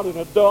 it's not an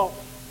adult.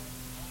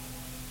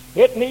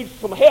 It needs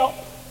some help.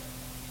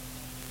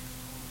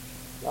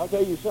 I'll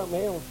tell you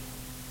something else.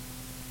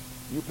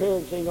 You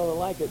parents ain't going to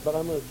like it, but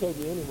I'm going to tell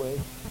you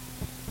anyway.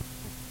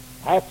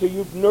 After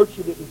you've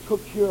nurtured it and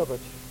took care of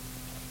it,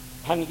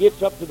 and it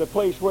gets up to the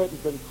place where it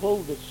can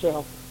clothe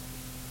itself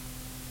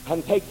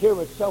and take care of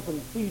itself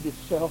and feed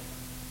itself,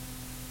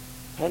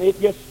 and it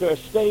gets to a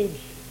stage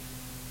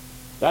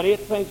that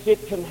it thinks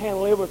it can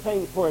handle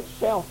everything for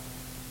itself,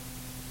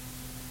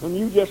 and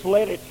you just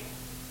let it.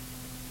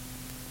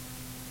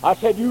 I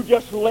said, you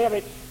just let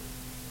it.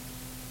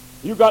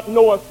 You got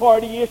no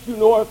authority, issue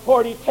no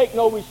authority, take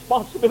no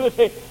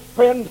responsibility.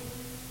 Friend,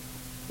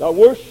 the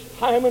worst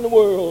time in the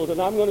world, and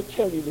I'm going to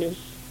tell you this,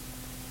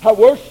 the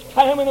worst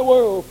time in the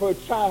world for a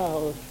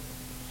child,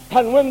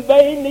 and when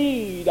they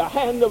need a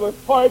hand of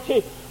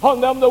authority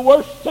on them, the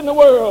worst in the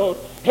world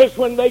is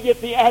when they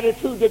get the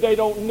attitude that they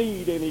don't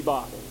need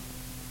anybody.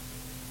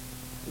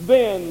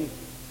 Then,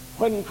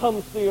 when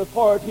comes the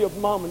authority of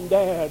mom and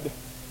dad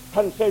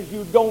and says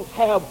you don't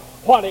have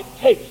what it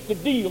takes to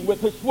deal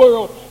with this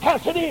world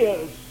as it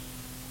is.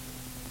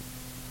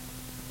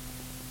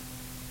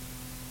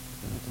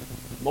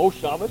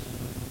 Most of us,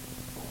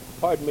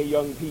 pardon me,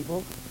 young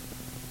people,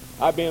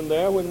 I've been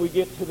there when we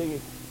get to the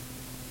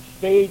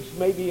stage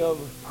maybe of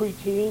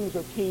preteens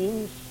or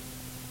teens.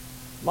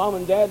 Mom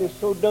and dad is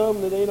so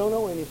dumb that they don't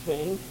know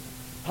anything,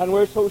 and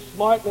we're so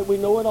smart that we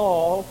know it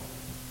all,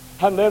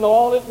 and then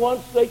all at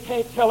once they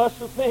can't tell us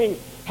a thing,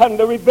 and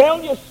the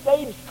rebellious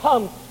stage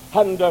comes,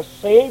 and to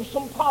save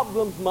some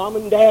problems, mom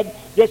and dad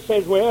just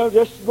says, well,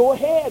 just go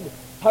ahead.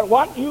 And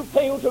what you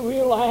fail to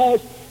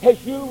realize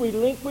has you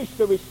relinquished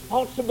the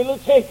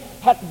responsibility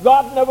that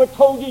God never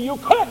told you you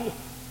could?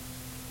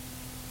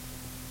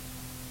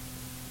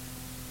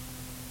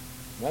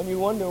 And you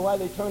wonder why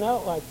they turn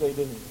out like they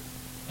do.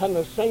 And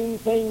the same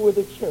thing with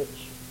the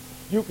church.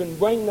 You can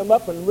bring them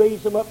up and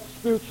raise them up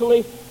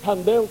spiritually,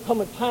 and there'll come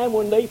a time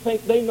when they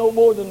think they know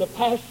more than the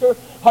pastor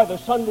or the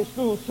Sunday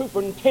school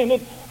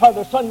superintendent or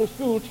the Sunday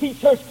school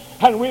teachers,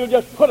 and we'll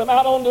just put them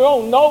out on their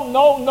own. No,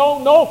 no, no,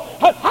 no.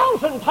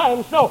 1,000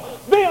 times no.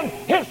 Then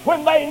is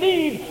when they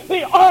need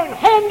the iron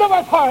hand of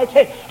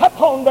authority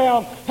upon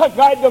them to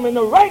guide them in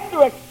the right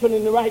direction,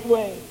 in the right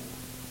way.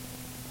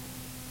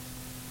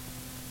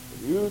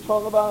 You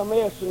talk about a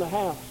mess in the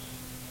house.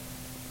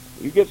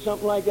 You get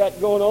something like that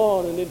going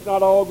on, and it's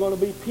not all going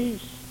to be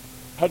peace.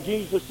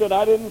 Jesus said,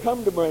 I didn't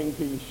come to bring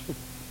peace.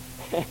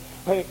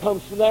 When it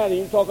comes to that,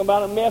 you talk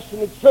about a mess in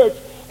the church,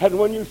 and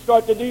when you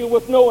start to deal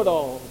with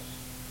know-it-alls,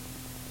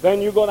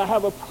 then you're going to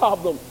have a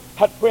problem.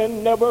 That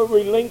friend, never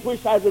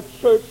relinquish as a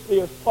church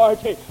the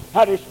authority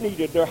that is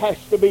needed. There has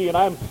to be, and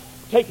I'm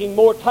taking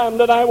more time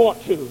than I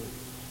want to.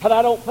 And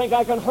I don't think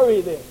I can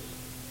hurry this.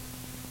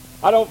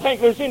 I don't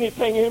think there's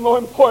anything any more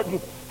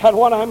important than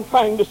what I'm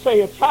trying to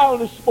say. A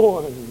child is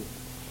born.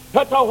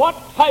 But to what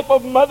type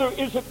of mother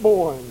is it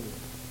born?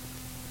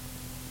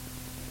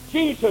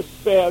 Jesus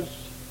says,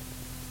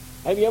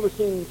 have you ever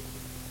seen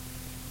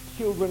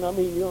children,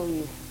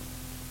 young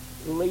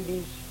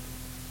ladies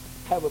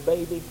have a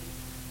baby?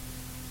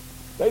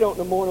 They don't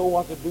no more know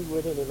what to do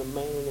with it than a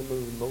man in the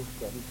moon, most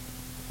of them.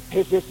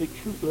 It's just a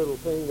cute little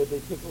thing that they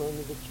tickle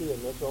under the chin.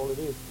 That's all it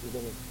is.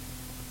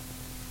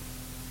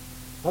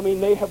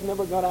 They have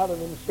never got out of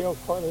themselves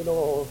hardly at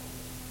all.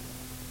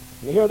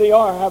 And here they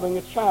are having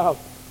a child.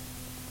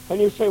 And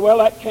you say, well,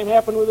 that can't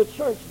happen with the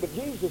church. But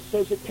Jesus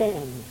says it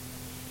can.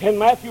 In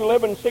Matthew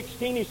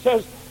 11:16, he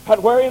says,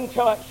 but wherein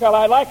shall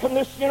I liken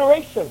this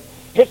generation?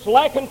 It's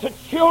likened to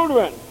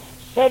children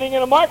sitting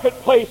in a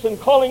marketplace and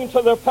calling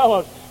to their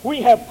fellows,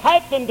 we have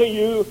piped unto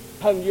you,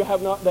 and you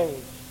have not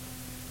danced.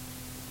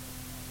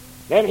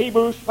 Then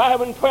Hebrews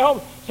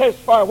 5:12 says,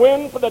 for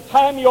when for the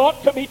time you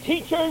ought to be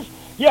teachers,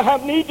 you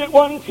have need that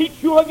one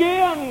teach you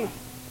again.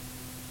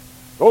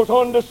 Goes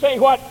on to say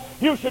what?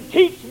 You should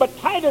teach, but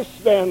Titus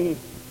then,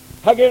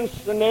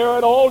 against the narrow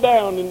it all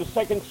down in the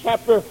 2nd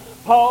chapter,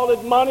 Paul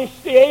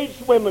admonished the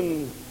aged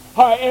women.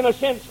 In a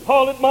sense,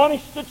 Paul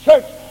admonished the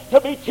church to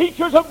be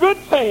teachers of good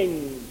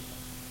things.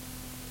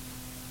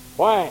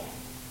 Why?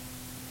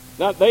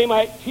 That they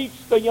might teach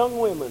the young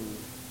women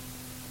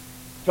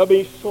to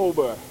be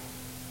sober,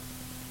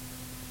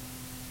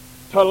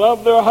 to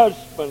love their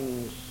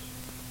husbands,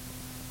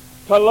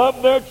 to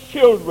love their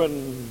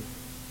children,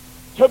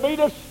 to be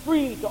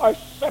discreet or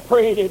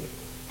separated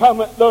from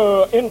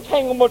the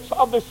entanglements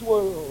of this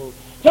world,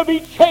 to be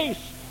chaste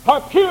or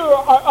pure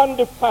or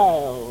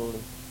undefiled,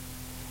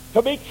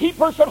 to be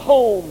keepers at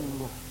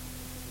home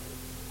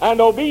and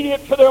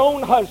obedient to their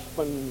own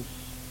husbands.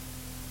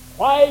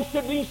 Why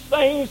should these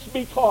things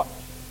be taught?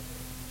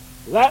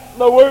 That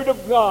the Word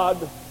of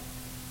God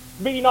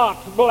be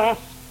not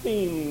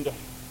blasphemed.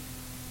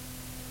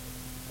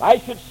 I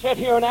should sit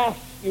here and ask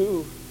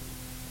you,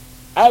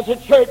 as a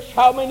church,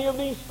 how many of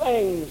these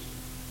things,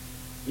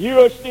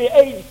 you as the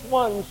aged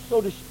ones,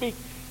 so to speak,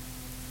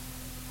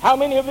 how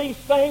many of these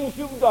things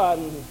you've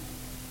done?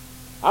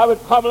 I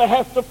would probably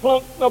have to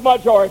flunk the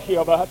majority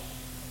of us,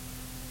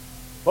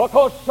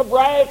 because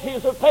sobriety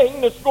is a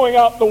thing that's going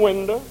out the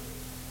window.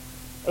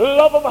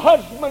 Love of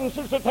husbands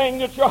is a thing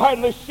that you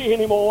hardly see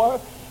anymore.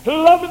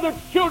 Love of the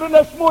children,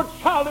 there's more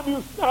child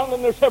abuse now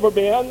than there's ever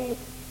been.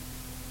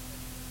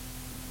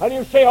 And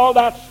you say, oh,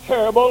 that's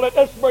terrible.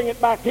 Let's bring it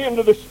back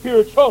into the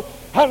spiritual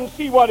and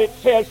see what it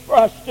says for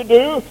us to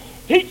do.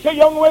 Teach the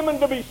young women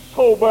to be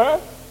sober.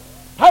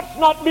 Let's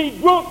not be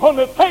drunk on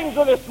the things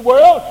of this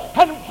world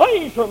and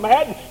pleasure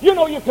mad. You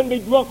know you can be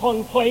drunk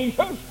on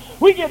pleasures.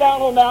 We get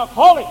out on the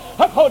alcoholic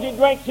because he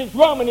drinks his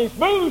rum and his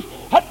booze.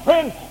 And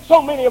friend,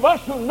 so many of us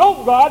who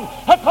know God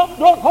have come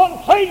drunk on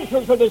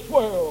pleasures of this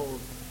world.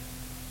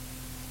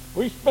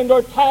 We spend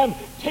our time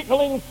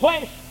tickling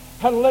flesh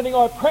and letting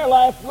our prayer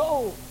life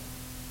go.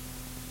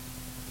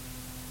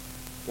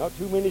 Not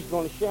too many's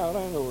going to shout,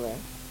 I know that.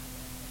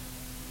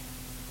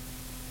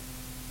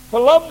 To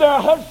love their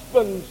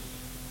husbands,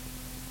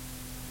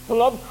 to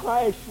love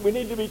Christ, we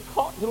need to be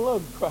taught to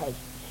love Christ.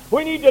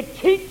 We need to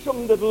teach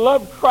them to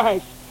love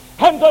Christ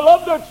and to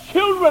love their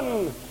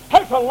children.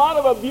 There's a lot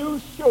of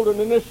abused children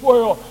in this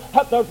world.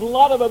 There's a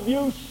lot of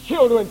abused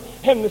children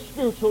in the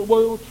spiritual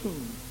world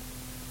too.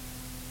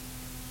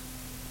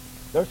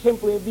 They're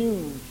simply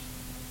abused.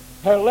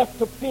 They're left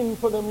to fend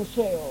for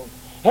themselves.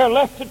 They're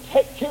left to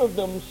take care of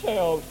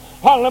themselves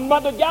while the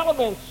mother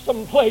gallivants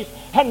someplace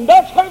and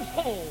does her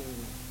thing.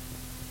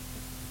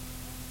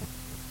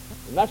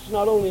 And that's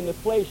not only in the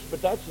flesh,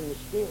 but that's in the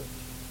spirit.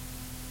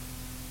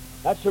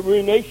 That's a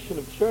ruination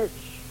of church.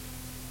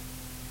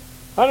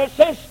 And it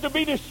says to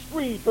be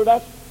discreet, or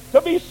that's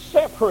to be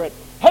separate,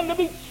 and to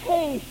be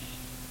chaste.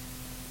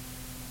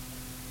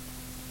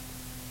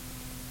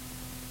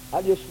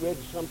 I just read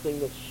something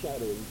that's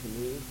shattering to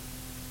me.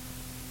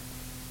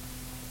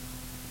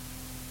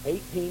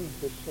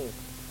 18%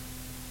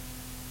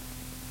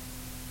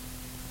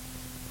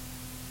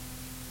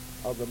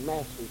 of the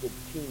masses of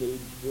teenage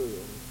girls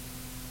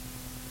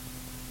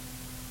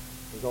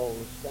is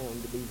always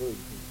found to be virgins.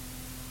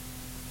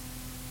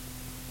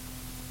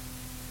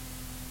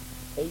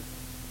 18%.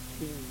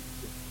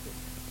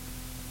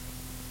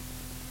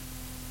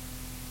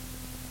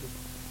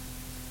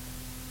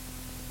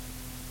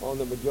 On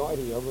the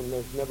majority of them,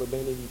 there's never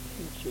been any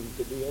teaching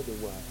to be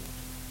otherwise.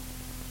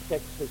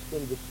 Sex has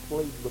been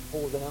displayed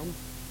before them.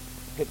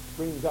 It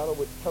streams out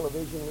over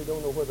television. We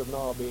don't know where the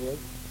knob is.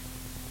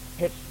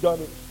 It's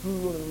done at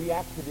school and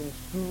reacted in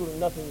school, and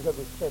nothing's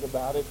ever said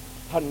about it.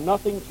 And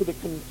nothing to the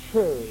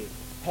contrary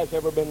has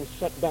ever been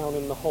set down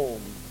in the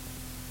home.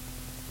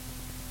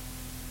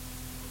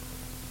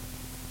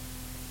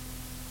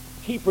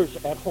 Keepers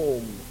at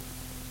home.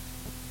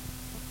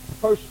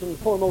 First and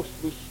foremost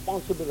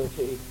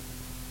responsibility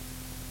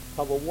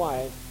of a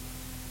wife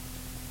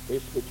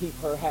is to keep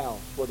her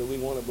house, whether we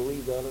want to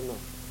believe that or not.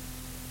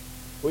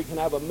 We can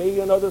have a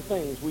million other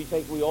things we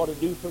think we ought to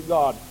do for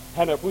God,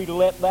 and if we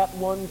let that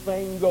one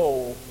thing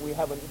go, we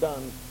haven't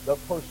done the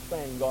first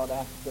thing God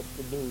asked us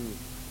to do.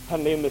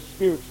 And then the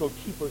spiritual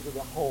keepers of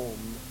the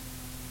home.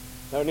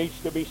 There needs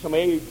to be some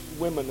aged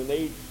women and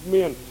aged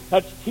men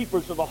that's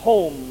keepers of the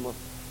home,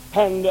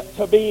 and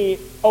to be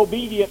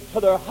obedient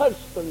to their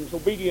husbands,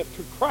 obedient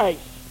to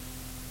Christ,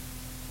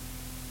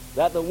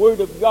 that the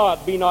word of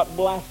God be not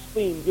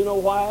blasphemed. You know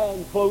why?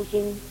 In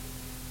closing,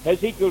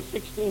 Ezekiel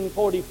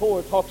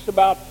 16:44 talks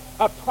about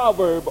a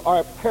proverb or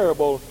a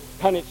parable,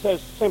 and it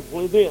says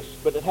simply this,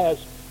 but it has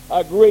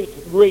a great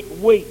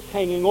weight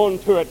hanging on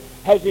to it,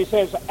 as he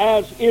says,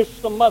 as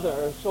is the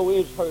mother, so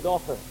is her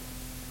daughter.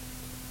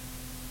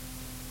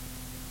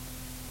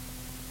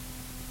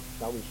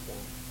 Shall we